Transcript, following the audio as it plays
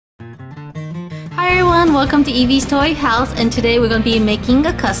everyone, welcome to Evies Toy House, and today we're going to be making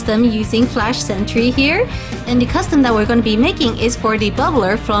a custom using Flash Sentry here. And the custom that we're going to be making is for the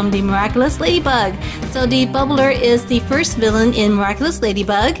Bubbler from the Miraculous Ladybug. So the Bubbler is the first villain in Miraculous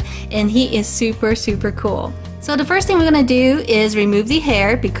Ladybug, and he is super cool. So the first thing we're going to do is remove the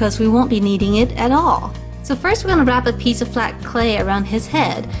hair because we won't be needing it at all. So first we're going to wrap a piece of flat clay around his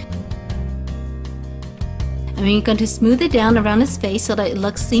head. And we're going to smooth it down around his face so that it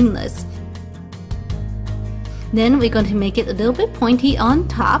looks seamless. Then we're going to make it a little bit pointy on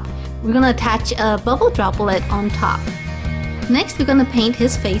top. We're going to attach a bubble droplet on top. Next we're going to paint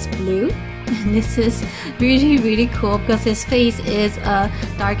his face blue. And this is really cool because his face is a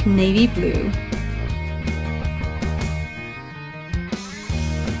dark navy blue.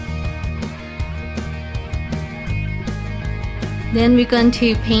 Then we're going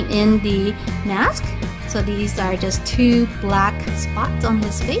to paint in the mask. So these are just two black spots on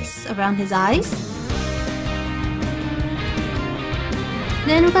his face around his eyes.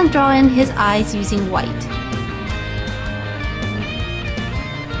 Then we're going to draw in his eyes using white.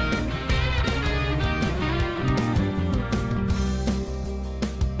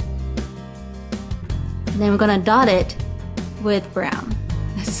 And then we're going to dot it with brown.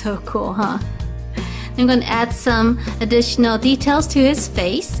 That's so cool, huh? Then I'm going to add some additional details to his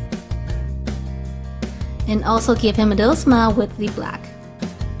face. And also give him a little smile with the black.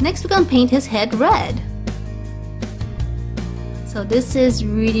 Next we're going to paint his head red. So this is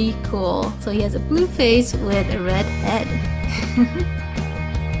really cool. So he has a blue face with a red head.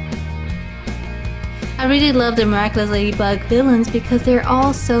 I really love the Miraculous Ladybug villains because they're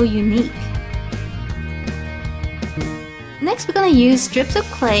all so unique. Next we're going to use strips of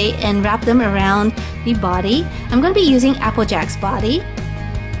clay and wrap them around the body. I'm going to be using Applejack's body.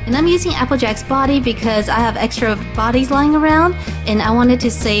 And I'm using Applejack's body because I have extra bodies lying around and I wanted to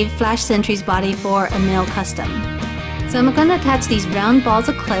save Flash Sentry's body for a male custom. So I'm going to attach these round balls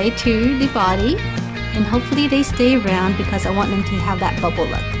of clay to the body and hopefully they stay round because I want them to have that bubble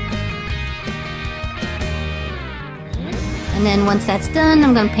look. And then once that's done,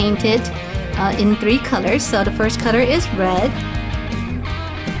 I'm going to paint it in 3 colors. So the first color is red.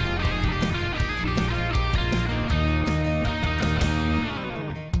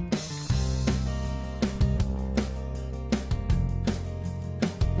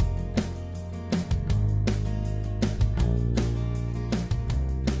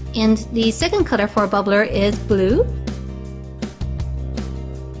 And the second color for Bubbler is blue.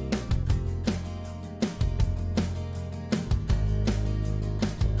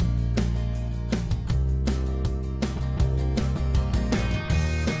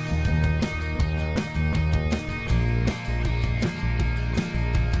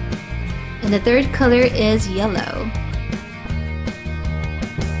 And the third color is yellow.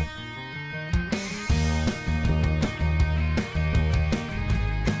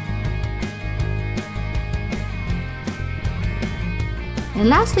 And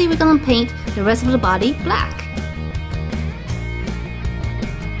lastly, we're going to paint the rest of the body black.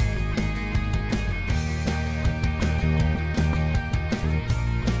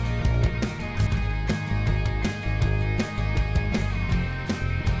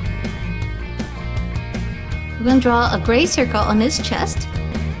 We're going to draw a gray circle on his chest.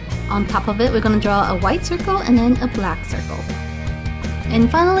 On top of it, we're going to draw a white circle and then a black circle.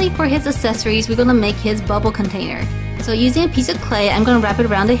 And finally, for his accessories, we're going to make his bubble container. So using a piece of clay, I'm going to wrap it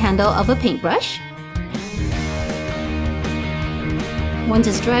around the handle of a paintbrush. Once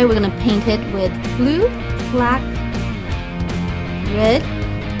it's dry, we're going to paint it with blue, black, red,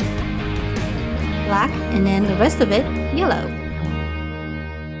 black, and then the rest of it yellow.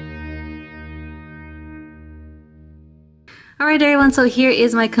 Alright everyone, so here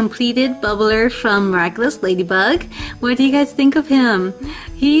is my completed Bubbler from Miraculous Ladybug. What do you guys think of him?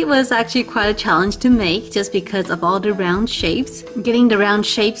 He was actually quite a challenge to make just because of all the round shapes. Getting the round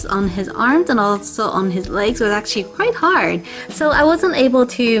shapes on his arms and also on his legs was actually quite hard. So I wasn't able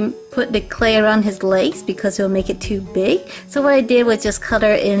to put the clay around his legs because it will make it too big. So what I did was just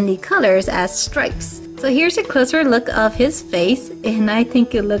color in the colors as stripes. So here's a closer look of his face, and I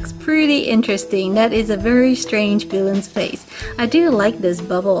think it looks pretty interesting. That is a very strange villain's face. I do like this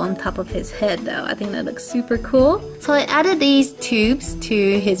bubble on top of his head though. I think that looks super cool. So I added these tubes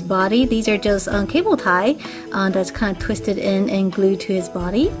to his body. These are just cable tie that's kind of twisted in and glued to his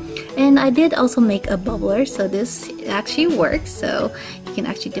body. And I did also make a bubbler, so this actually works. So you can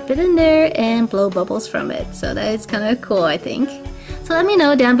actually dip it in there and blow bubbles from it. So that is kind of cool, I think. So let me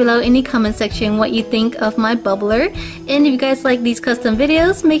know down below in the comment section what you think of my bubbler. And if you guys like these custom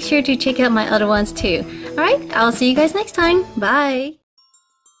videos, make sure to check out my other ones too. Alright, I'll see you guys next time. Bye!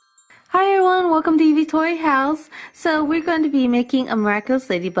 Hi everyone, welcome to Evies Toy House. So we're going to be making a Miraculous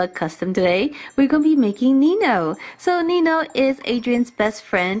Ladybug custom today. We're going to be making Nino. So Nino is Adrian's best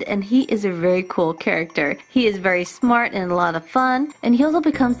friend and he is a very cool character. He is very smart and a lot of fun, and he also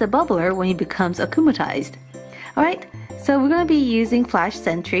becomes the bubbler when he becomes akumatized. Alright, so we're going to be using Flash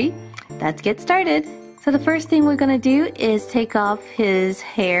Sentry. Let's get started. So the first thing we're going to do is take off his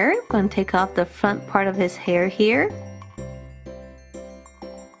hair. We're going to take off the front part of his hair here.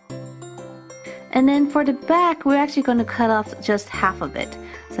 And then for the back, we're actually going to cut off just half of it.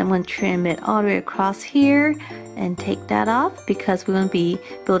 So I'm going to trim it all the way across here and take that off because we're going to be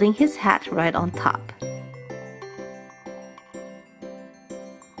building his hat right on top.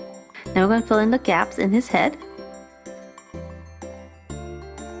 Now we're going to fill in the gaps in his head.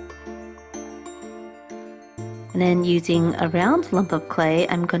 And then using a round lump of clay,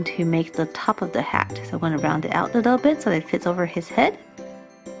 I'm going to make the top of the hat. So I'm going to round it out a little bit so that it fits over his head.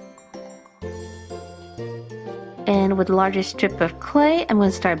 And with a larger strip of clay, I'm going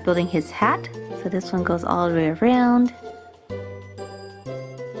to start building his hat. So this one goes all the way around.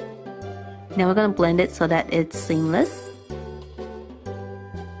 Now we're going to blend it so that it's seamless.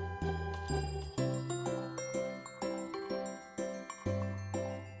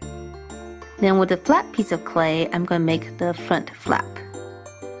 Then with a flat piece of clay, I'm going to make the front flap.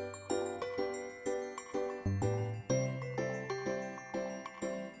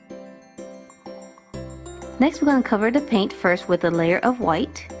 Next, we're going to cover the paint first with a layer of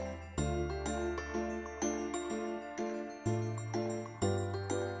white.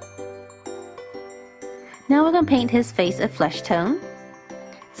 Now we're going to paint his face a flesh tone.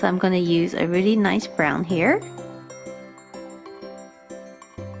 So I'm going to use a really nice brown here.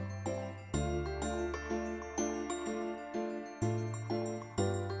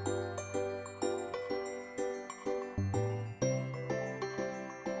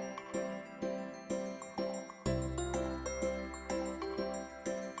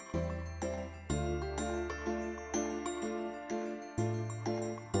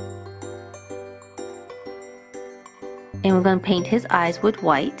 And we're going to paint his eyes with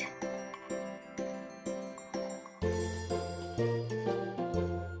white.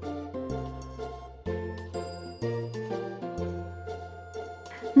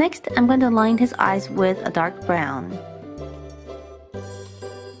 Next, I'm going to line his eyes with a dark brown.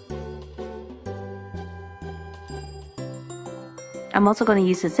 I'm also going to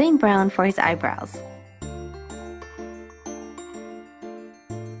use the same brown for his eyebrows.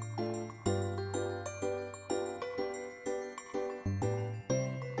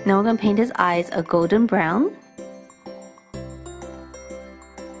 Now we're going to paint his eyes a golden brown.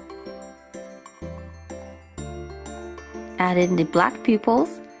 Add in the black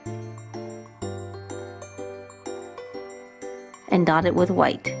pupils. And dot it with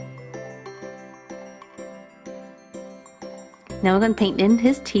white. Now we're going to paint in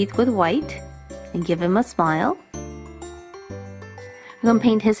his teeth with white and give him a smile. We're going to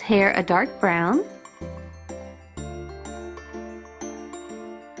paint his hair a dark brown.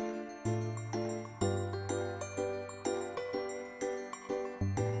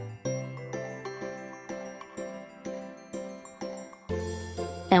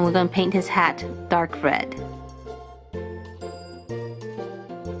 And we're going to paint his hat dark red.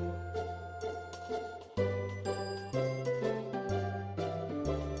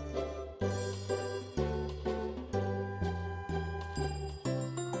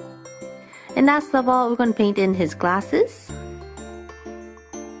 And last of all, we're going to paint in his glasses.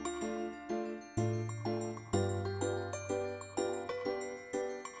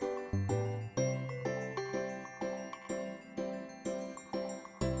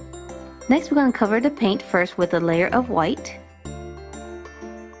 Next, we're going to cover the paint first with a layer of white.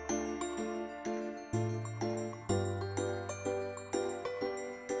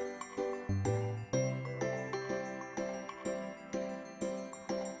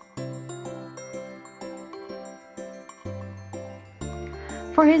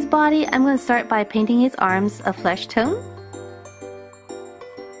 For his body, I'm going to start by painting his arms a flesh tone.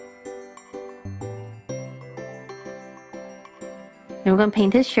 And we're going to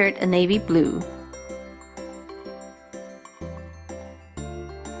paint his shirt a navy blue.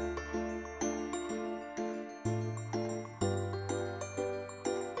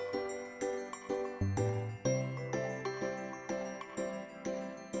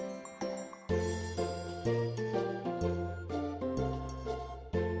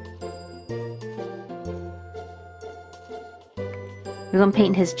 We're going to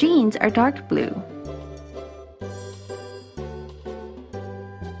paint his jeans a dark blue.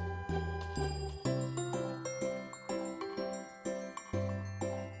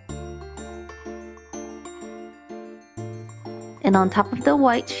 And on top of the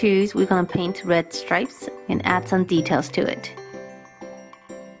white shoes, we're gonna paint red stripes and add some details to it.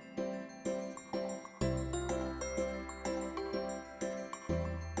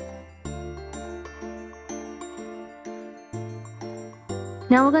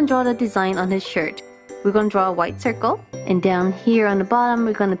 Now we're gonna draw the design on his shirt. We're gonna draw a white circle, and down here on the bottom,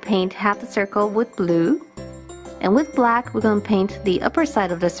 we're gonna paint half the circle with blue. And with black, we're gonna paint the upper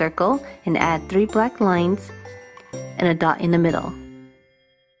side of the circle and add 3 black lines and a dot in the middle.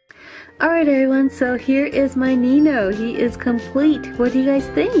 Alright everyone, so here is my Nino. He is complete. What do you guys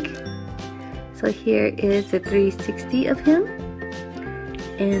think? So here is a 360 of him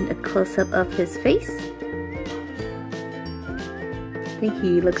and a close-up of his face. I think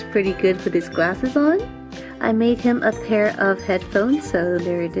he looks pretty good with his glasses on. I made him a pair of headphones, so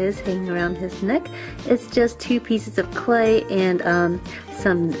there it is hanging around his neck. It's just 2 pieces of clay and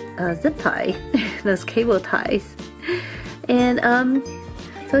some zip tie, those cable ties. And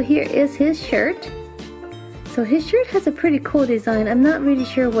so here is his shirt. So his shirt has a pretty cool design. I'm not really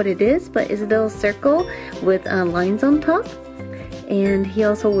sure what it is, but it's a little circle with lines on top. And he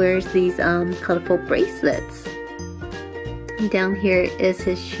also wears these colorful bracelets. Down here is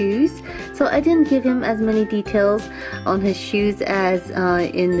his shoes. So I didn't give him as many details on his shoes as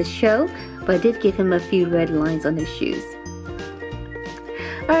in the show, but I did give him a few red lines on his shoes.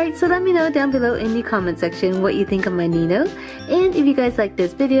 Alright, so let me know down below in the comment section what you think of my Nino. And if you guys like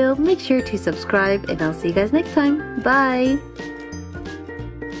this video, make sure to subscribe, and I'll see you guys next time. Bye!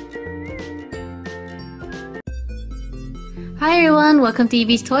 Hi everyone, welcome to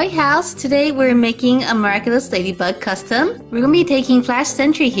Evies Toy House. Today we're making a Miraculous Ladybug custom. We're going to be taking Flash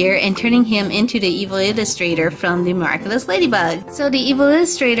Sentry here and turning him into the evil illustrator from the Miraculous Ladybug. So the evil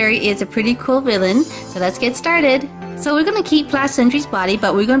illustrator is a pretty cool villain, so let's get started. So we're going to keep Flash Sentry's body,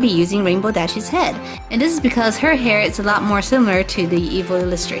 but we're going to be using Rainbow Dash's head. And this is because her hair is a lot more similar to the evil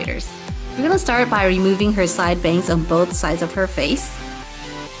illustrators. We're going to start by removing her side bangs on both sides of her face.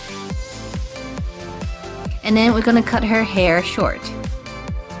 And then we're going to cut her hair short.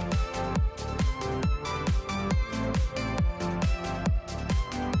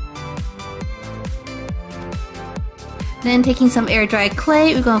 Then taking some air dried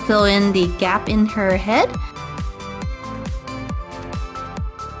clay, we're going to fill in the gap in her head.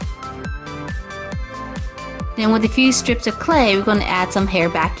 Then with a few strips of clay, we're going to add some hair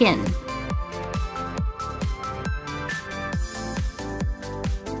back in.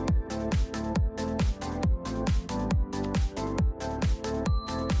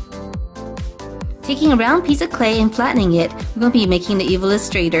 Taking a round piece of clay and flattening it, we're going to be making the evil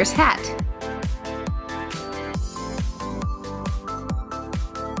illustrator's hat.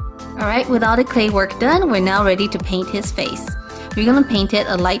 Alright, with all the clay work done, we're now ready to paint his face. We're going to paint it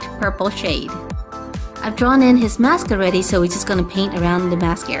a light purple shade. I've drawn in his mask already, so we're just going to paint around the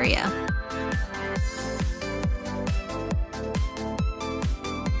mask area.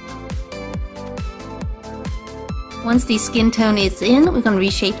 Once the skin tone is in, we're going to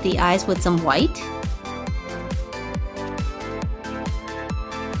reshape the eyes with some white.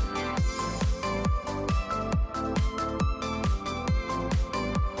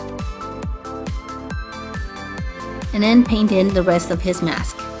 And then paint in the rest of his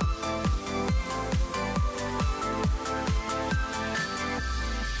mask.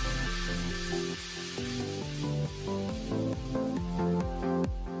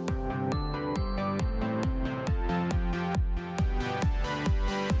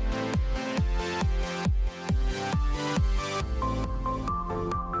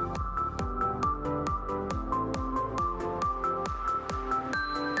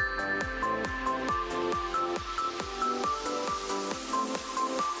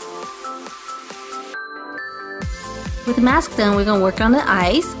 With the mask done, we're going to work on the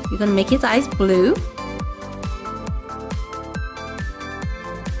eyes. We're going to make his eyes blue.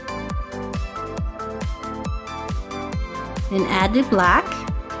 Then add the black.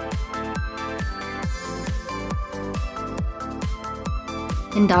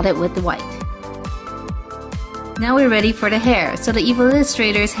 And dot it with the white. Now we're ready for the hair. So the evil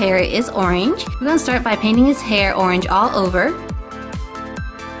illustrator's hair is orange. We're going to start by painting his hair orange all over.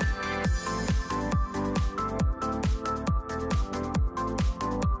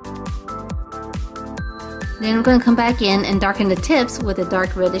 Then we're going to come back in and darken the tips with a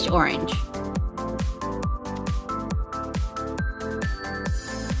dark reddish orange.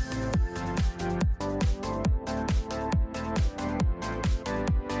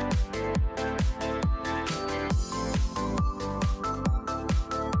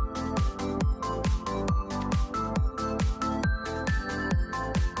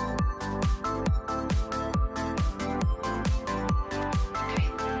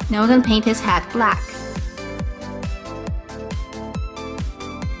 Now we're going to paint his hat black.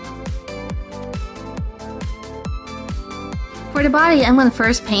 For the body, I'm going to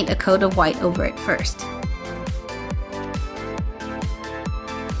first paint a coat of white over it first.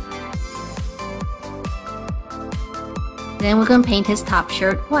 Then we're going to paint his top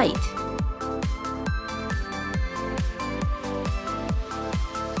shirt white.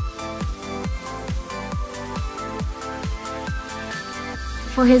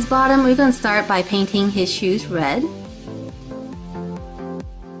 For his bottom, we're going to start by painting his shoes red.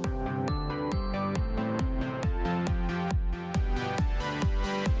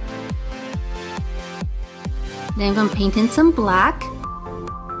 Then I'm going to paint in some black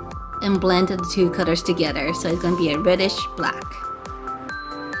and blend the two colors together. So it's going to be a reddish black.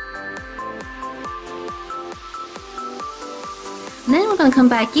 And then we're going to come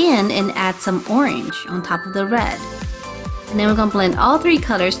back in and add some orange on top of the red. And then we're going to blend all three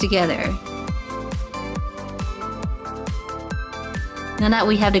colors together. Now that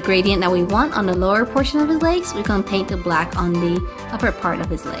we have the gradient that we want on the lower portion of his legs, we're going to paint the black on the upper part of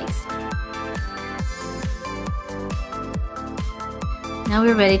his legs. Now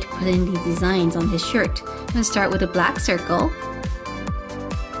we're ready to put in the designs on his shirt. I'm going to start with a black circle.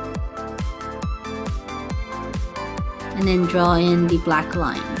 And then draw in the black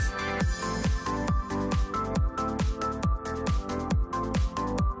lines.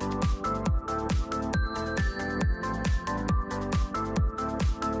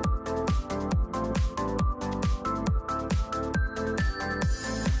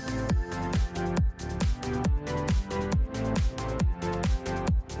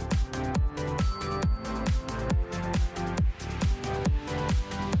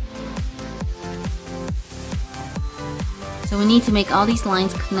 So we need to make all these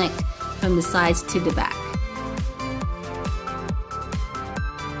lines connect from the sides to the back.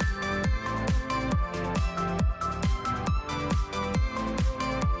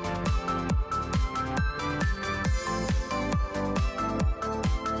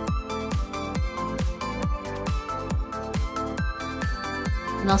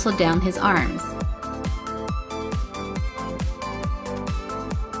 And also down his arms.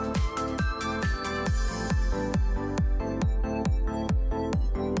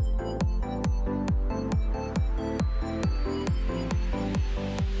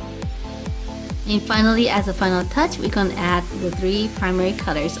 And finally, as a final touch, we're going to add the three primary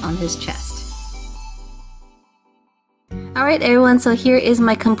colors on his chest. Alright everyone, so here is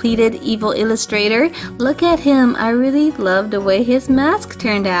my completed Evil Illustrator. Look at him, I really love the way his mask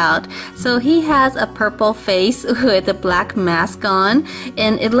turned out. So he has a purple face with a black mask on,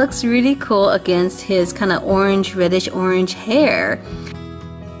 and it looks really cool against his kind of orange, reddish orange hair.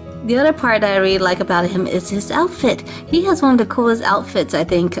 The other part that I really like about him is his outfit. He has one of the coolest outfits, I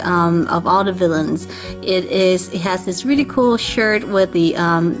think, of all the villains. It has this really cool shirt with the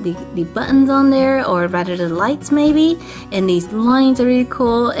buttons on there, or rather the lights maybe, and these lines are really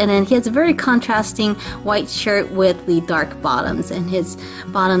cool. And then he has a very contrasting white shirt with the dark bottoms, and his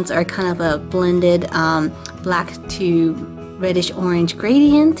bottoms are kind of a blended black to reddish orange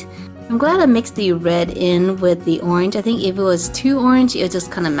gradient. I'm glad I mixed the red in with the orange. I think if it was too orange, it would just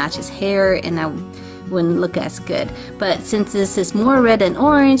kind of match his hair and I wouldn't look as good. But since this is more red than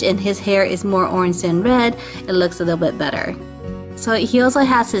orange and his hair is more orange than red, it looks a little bit better. So he also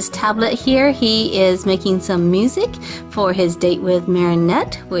has his tablet here. He is making some music for his date with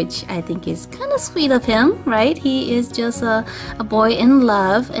Marinette, which I think is kind of sweet of him, right? He is just a boy in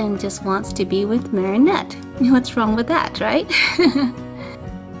love and just wants to be with Marinette. What's wrong with that, right?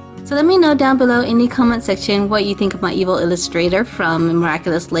 So let me know down below in the comment section what you think of my Evil Illustrator from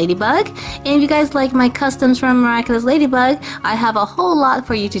Miraculous Ladybug. And if you guys like my customs from Miraculous Ladybug, I have a whole lot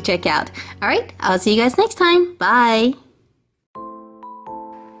for you to check out. Alright, I'll see you guys next time. Bye!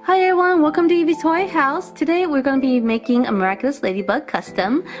 Hi everyone, welcome to Evies Toy House. Today we're going to be making a Miraculous Ladybug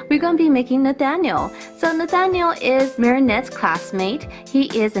custom. We're going to be making Nathaniel. So Nathaniel is Marinette's classmate. He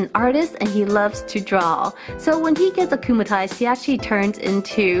is an artist and he loves to draw. So when he gets akumatized, he actually turns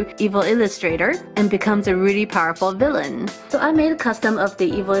into Evil Illustrator and becomes a really powerful villain. So I made a custom of the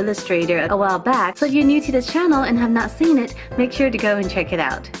Evil Illustrator a while back. So if you're new to this channel and have not seen it, make sure to go and check it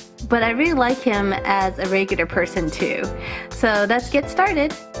out. But I really like him as a regular person too. So let's get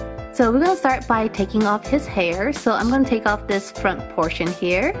started. So we're going to start by taking off his hair. So I'm going to take off this front portion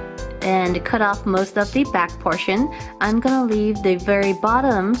here and cut off most of the back portion. I'm going to leave the very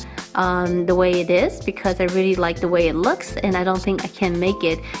bottom the way it is because I really like the way it looks and I don't think I can make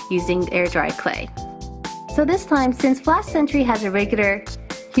it using air dry clay. So this time, since Flash Sentry has a regular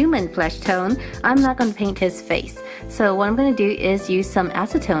human flesh tone, I'm not going to paint his face. So what I'm going to do is use some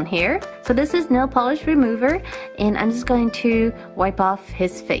acetone here. So this is nail polish remover, and I'm just going to wipe off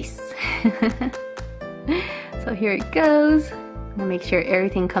his face. So here it goes. I'm going to make sure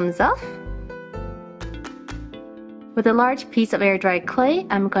everything comes off. With a large piece of air-dried clay,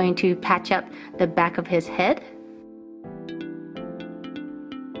 I'm going to patch up the back of his head.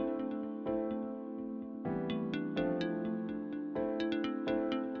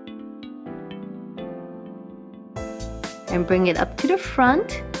 And bring it up to the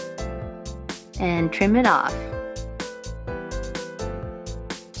front and trim it off.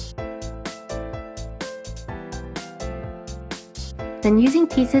 Then using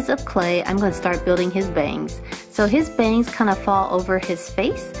pieces of clay, I'm going to start building his bangs. So his bangs kind of fall over his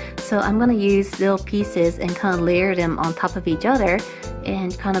face, so I'm going to use little pieces and kind of layer them on top of each other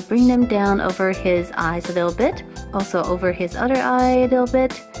and kind of bring them down over his eyes a little bit, also over his other eye a little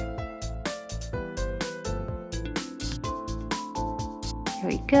bit. Here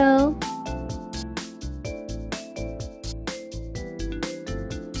we go.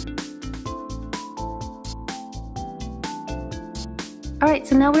 Alright,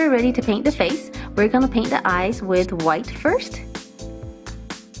 so now we're ready to paint the face. We're going to paint the eyes with white first.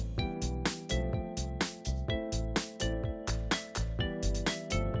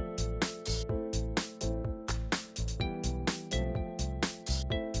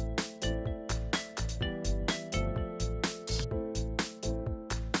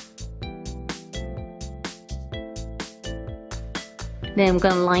 Then I'm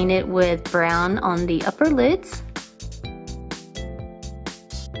going to line it with brown on the upper lids.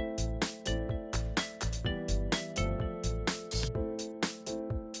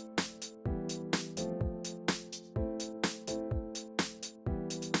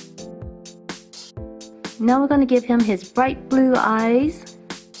 Now we're going to give him his bright blue eyes.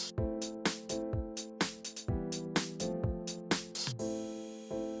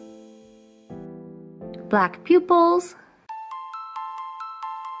 Black pupils.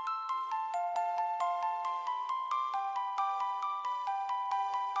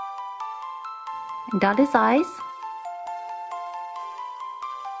 And dot his eyes.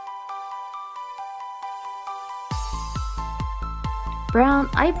 Brown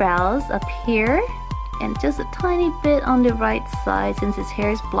eyebrows up here, and just a tiny bit on the right side since his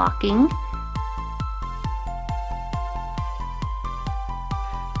hair is blocking.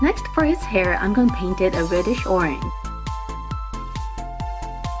 Next, for his hair, I'm going to paint it a reddish orange.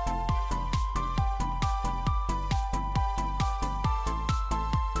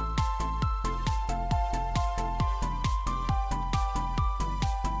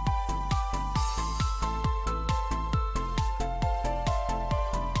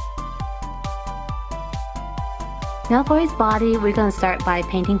 Now for his body, we're going to start by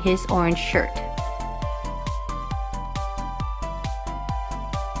painting his orange shirt.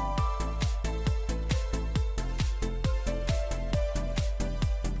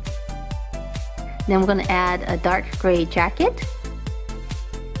 Then we're going to add a dark gray jacket.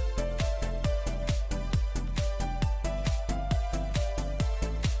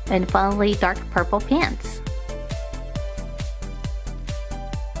 And finally, dark purple pants.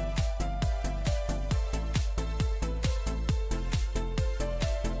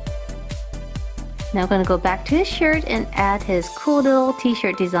 Now I'm going to go back to his shirt and add his cool little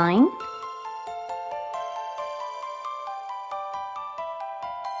t-shirt design.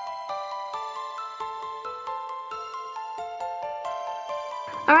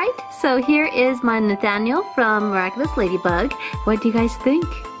 Alright, so here is my Nathaniel from Miraculous Ladybug. What do you guys think?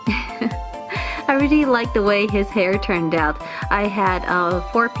 I really like the way his hair turned out. I had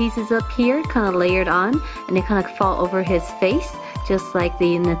 4 pieces up here kind of layered on, and they kind of fall over his face just like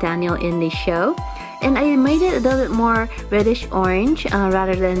the Nathaniel in the show. And I made it a little bit more reddish orange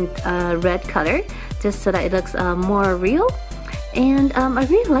rather than red color, just so that it looks more real. And I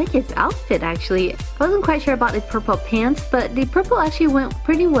really like his outfit actually. I wasn't quite sure about the purple pants, but the purple actually went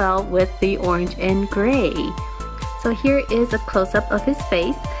pretty well with the orange and gray. So here is a close-up of his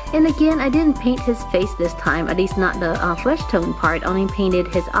face. And again, I didn't paint his face this time, at least not the flesh tone part, only painted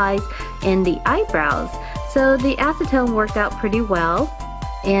his eyes and the eyebrows. So the acetone worked out pretty well,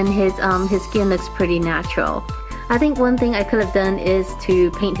 and his skin looks pretty natural. I think one thing I could have done is to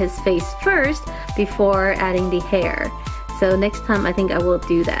paint his face first before adding the hair. So next time I think I will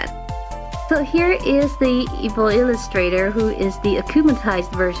do that. So here is the Evil Illustrator, who is the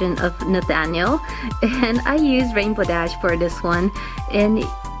akumatized version of Nathaniel, and I used Rainbow Dash for this one, and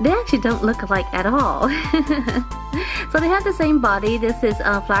they actually don't look alike at all. So they have the same body. This is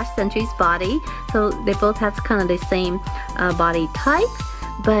Flash Sentry's body, so they both have kind of the same body type,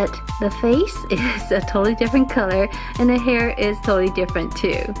 but the face is a totally different color and the hair is totally different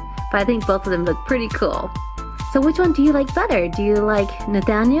too. But I think both of them look pretty cool. So which one do you like better? Do you like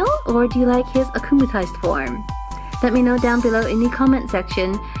Nathaniel or do you like his akumatized form? Let me know down below in the comment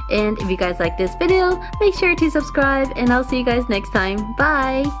section. And if you guys like this video, make sure to subscribe and I'll see you guys next time.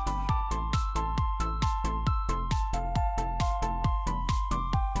 Bye!